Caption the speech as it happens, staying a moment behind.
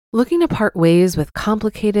Looking to part ways with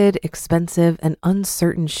complicated, expensive, and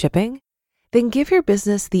uncertain shipping? Then give your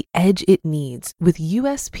business the edge it needs with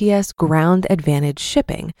USPS Ground Advantage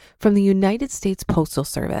shipping from the United States Postal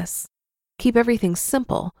Service. Keep everything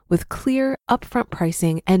simple with clear, upfront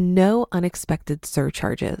pricing and no unexpected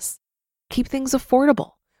surcharges. Keep things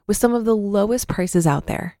affordable with some of the lowest prices out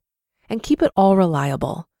there. And keep it all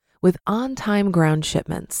reliable with on-time ground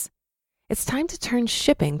shipments. It's time to turn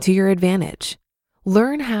shipping to your advantage.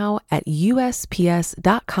 Learn how at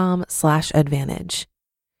USPS.com/advantage.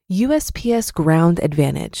 USPS Ground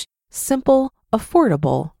Advantage. Simple,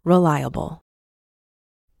 affordable, reliable.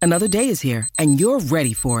 Another day is here, and you're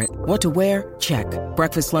ready for it. What to wear? Check.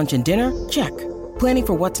 Breakfast, lunch, and dinner? Check. Planning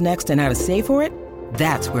for what's next and how to save for it?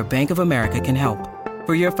 That's where Bank of America can help.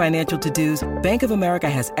 For your financial to-dos, Bank of America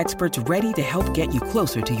has experts ready to help get you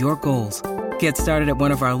closer to your goals. Get started at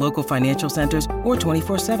one of our local financial centers or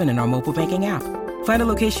 24/7 in our mobile banking app. Find a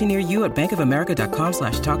location near you at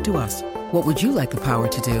bankofamerica.com/talktous. What would you like the power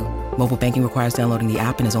to do? Mobile banking requires downloading the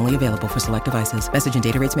app and is only available for select devices. Message and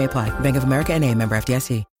data rates may apply. Bank of America N.A., member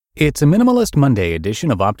FDIC. It's a Minimalist Monday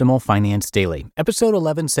edition of Optimal Finance Daily, episode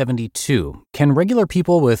 1172. Can regular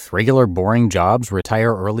people with regular boring jobs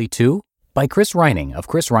retire early too? By Chris Reining of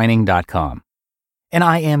chrisreining.com. And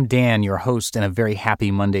I am Dan, your host, and a very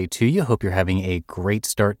happy Monday to you. Hope you're having a great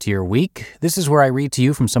start to your week. This is where I read to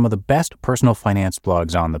you from some of the best personal finance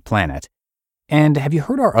blogs on the planet. And have you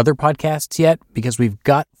heard our other podcasts yet? Because we've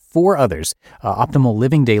got 4 others. Optimal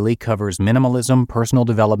Living Daily covers minimalism, personal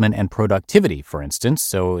development, and productivity, for instance.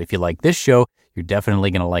 So if you like this show, you're definitely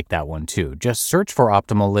going to like that one too. Just search for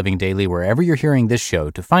Optimal Living Daily wherever you're hearing this show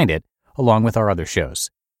to find it, along with our other shows.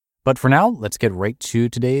 But for now, let's get right to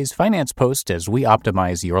today's finance post as we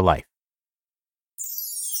optimize your life.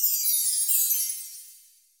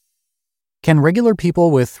 Can regular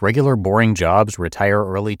people with regular boring jobs retire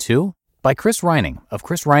early too? By Chris Reining of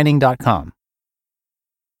chrisreining.com.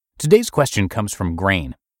 Today's question comes from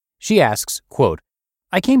Grain. She asks, quote,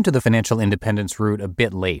 I came to the financial independence route a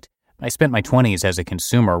bit late. I spent my 20s as a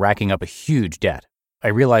consumer racking up a huge debt. I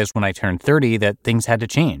realized when I turned 30 that things had to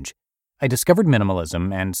change. I discovered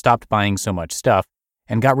minimalism and stopped buying so much stuff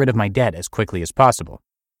and got rid of my debt as quickly as possible.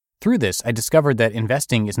 Through this, I discovered that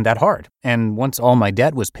investing isn't that hard, and once all my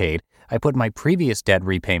debt was paid, I put my previous debt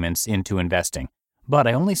repayments into investing. But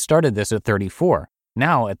I only started this at 34.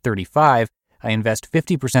 Now, at 35, I invest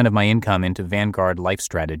 50% of my income into Vanguard Life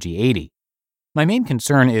Strategy 80. My main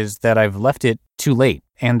concern is that I've left it too late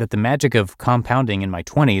and that the magic of compounding in my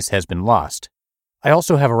 20s has been lost. I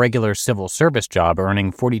also have a regular civil service job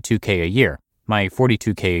earning $42K a year. My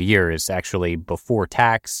 $42K a year is actually before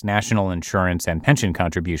tax, national insurance, and pension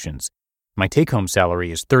contributions. My take-home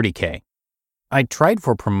salary is $30K. I tried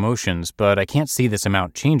for promotions, but I can't see this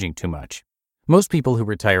amount changing too much. Most people who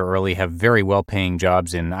retire early have very well-paying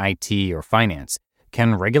jobs in IT or finance.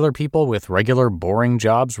 Can regular people with regular boring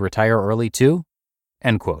jobs retire early too?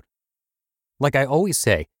 End quote. Like I always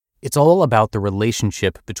say, it's all about the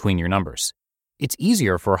relationship between your numbers. It's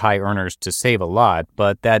easier for high earners to save a lot,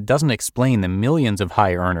 but that doesn't explain the millions of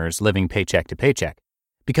high earners living paycheck to paycheck.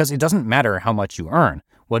 Because it doesn't matter how much you earn.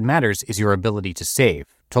 What matters is your ability to save,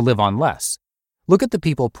 to live on less. Look at the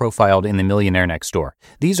people profiled in The Millionaire Next Door.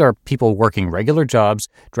 These are people working regular jobs,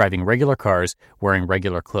 driving regular cars, wearing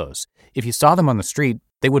regular clothes. If you saw them on the street,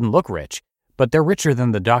 they wouldn't look rich, but they're richer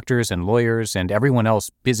than the doctors and lawyers and everyone else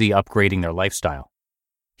busy upgrading their lifestyle.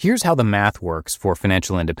 Here's how the math works for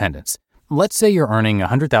financial independence. Let's say you're earning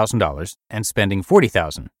 $100,000 and spending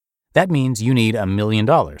 $40,000. That means you need $1 million,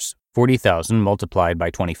 $40,000 multiplied by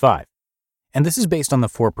 25. And this is based on the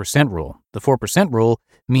 4% rule. The 4% rule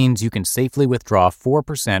means you can safely withdraw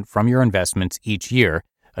 4% from your investments each year,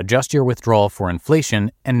 adjust your withdrawal for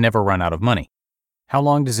inflation, and never run out of money. How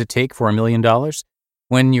long does it take for $1 million?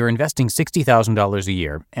 When you're investing $60,000 a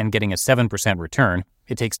year and getting a 7% return,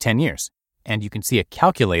 it takes 10 years. And you can see a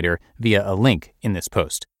calculator via a link in this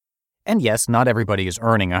post. And yes, not everybody is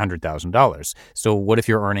earning $100,000. So what if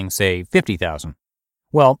you're earning, say, $50,000?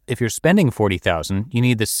 Well, if you're spending $40,000, you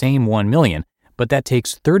need the same $1 million, but that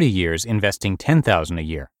takes 30 years investing $10,000 a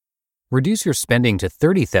year. Reduce your spending to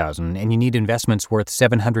 $30,000 and you need investments worth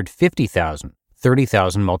 $750,000,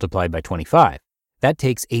 $30,000 multiplied by 25. That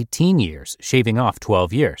takes 18 years, shaving off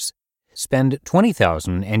 12 years. Spend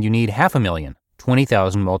 $20,000 and you need $500,000,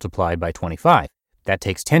 $20,000 multiplied by 25. That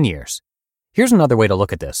takes 10 years. Here's another way to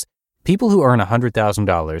look at this. People who earn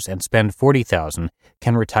 $100,000 and spend $40,000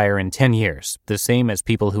 can retire in 10 years, the same as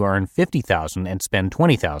people who earn $50,000 and spend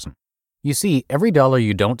 $20,000. You see, every dollar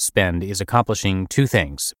you don't spend is accomplishing 2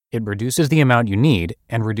 things. It reduces the amount you need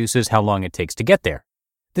and reduces how long it takes to get there.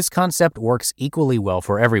 This concept works equally well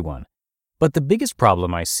for everyone. But the biggest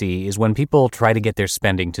problem I see is when people try to get their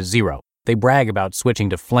spending to zero. They brag about switching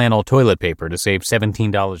to flannel toilet paper to save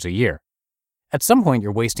 $17 a year. At some point,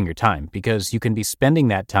 you're wasting your time because you can be spending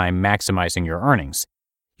that time maximizing your earnings.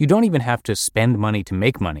 You don't even have to spend money to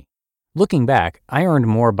make money. Looking back, I earned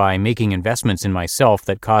more by making investments in myself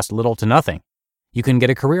that cost little to nothing. You can get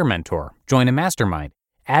a career mentor, join a mastermind,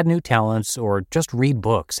 add new talents, or just read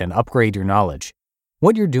books and upgrade your knowledge.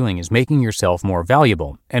 What you're doing is making yourself more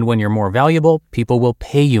valuable, and when you're more valuable, people will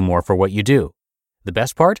pay you more for what you do. The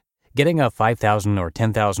best part? Getting a $5,000 or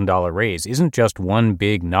 $10,000 raise isn't just one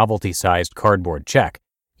big novelty-sized cardboard check.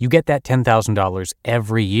 You get that $10,000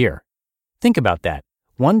 every year. Think about that.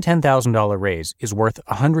 One $10,000 raise is worth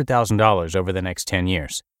 $100,000 over the next 10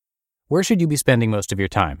 years. Where should you be spending most of your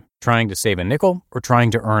time? Trying to save a nickel or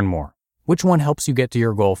trying to earn more? Which one helps you get to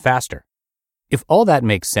your goal faster? If all that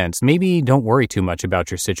makes sense, maybe don't worry too much about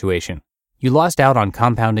your situation. You lost out on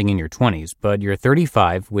compounding in your 20s, but you're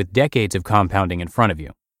 35 with decades of compounding in front of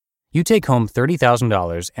you. You take home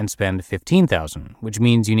 $30,000 and spend $15,000, which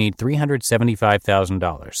means you need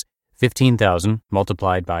 $375,000. $15,000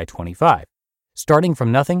 multiplied by 25. Starting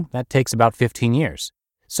from nothing, that takes about 15 years.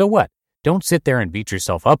 So what? Don't sit there and beat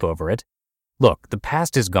yourself up over it. Look, the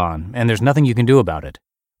past is gone, and there's nothing you can do about it.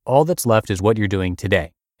 All that's left is what you're doing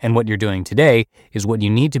today. And what you're doing today is what you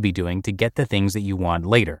need to be doing to get the things that you want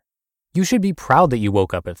later. You should be proud that you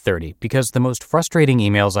woke up at 30, because the most frustrating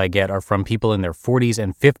emails I get are from people in their 40s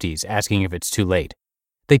and 50s asking if it's too late.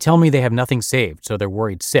 They tell me they have nothing saved, so they're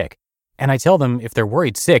worried sick. And I tell them if they're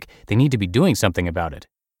worried sick, they need to be doing something about it.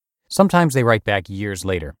 Sometimes they write back years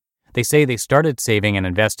later. They say they started saving and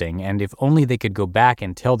investing, and if only they could go back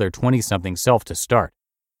and tell their 20-something self to start.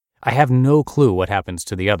 I have no clue what happens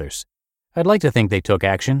to the others. I'd like to think they took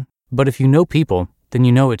action, but if you know people, then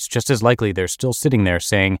you know it's just as likely they're still sitting there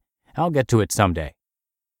saying, "I'll get to it someday."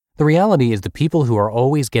 The reality is the people who are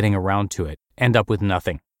always getting around to it end up with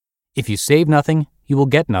nothing. If you save nothing, you will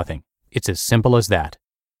get nothing. It's as simple as that.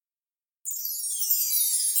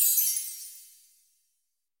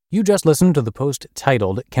 You just listened to the post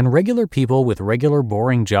titled, "Can Regular People with Regular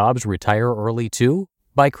Boring Jobs Retire Early Too?"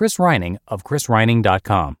 by Chris Reining of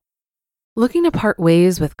chrisreining.com. Looking to part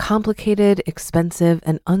ways with complicated, expensive,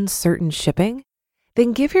 and uncertain shipping?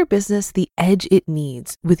 Then give your business the edge it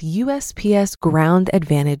needs with USPS Ground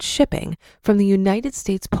Advantage shipping from the United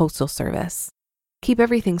States Postal Service. Keep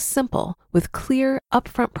everything simple with clear,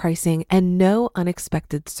 upfront pricing and no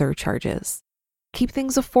unexpected surcharges. Keep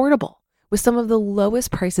things affordable with some of the lowest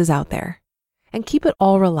prices out there. And keep it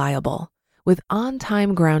all reliable with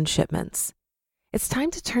on-time ground shipments. It's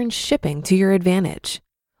time to turn shipping to your advantage.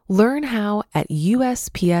 Learn how at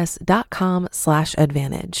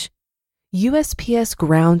USPS.com/advantage. USPS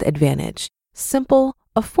Ground Advantage. Simple,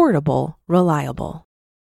 affordable, reliable.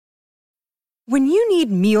 When you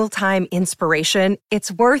need mealtime inspiration,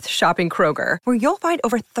 it's worth shopping Kroger, where you'll find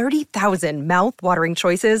over 30,000 mouth-watering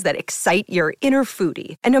choices that excite your inner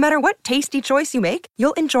foodie. And no matter what tasty choice you make,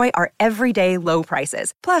 you'll enjoy our everyday low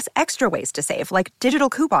prices, plus extra ways to save, like digital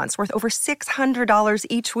coupons worth over $600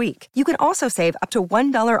 each week. You can also save up to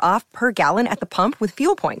 $1 off per gallon at the pump with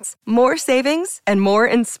fuel points. More savings and more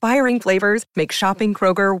inspiring flavors make shopping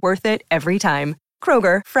Kroger worth it every time.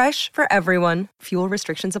 Kroger, fresh for everyone. Fuel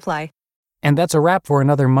restrictions apply. And that's a wrap for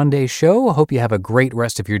another Monday show. Hope you have a great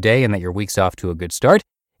rest of your day and that your week's off to a good start.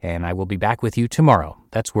 And I will be back with you tomorrow.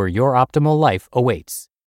 That's where your optimal life awaits.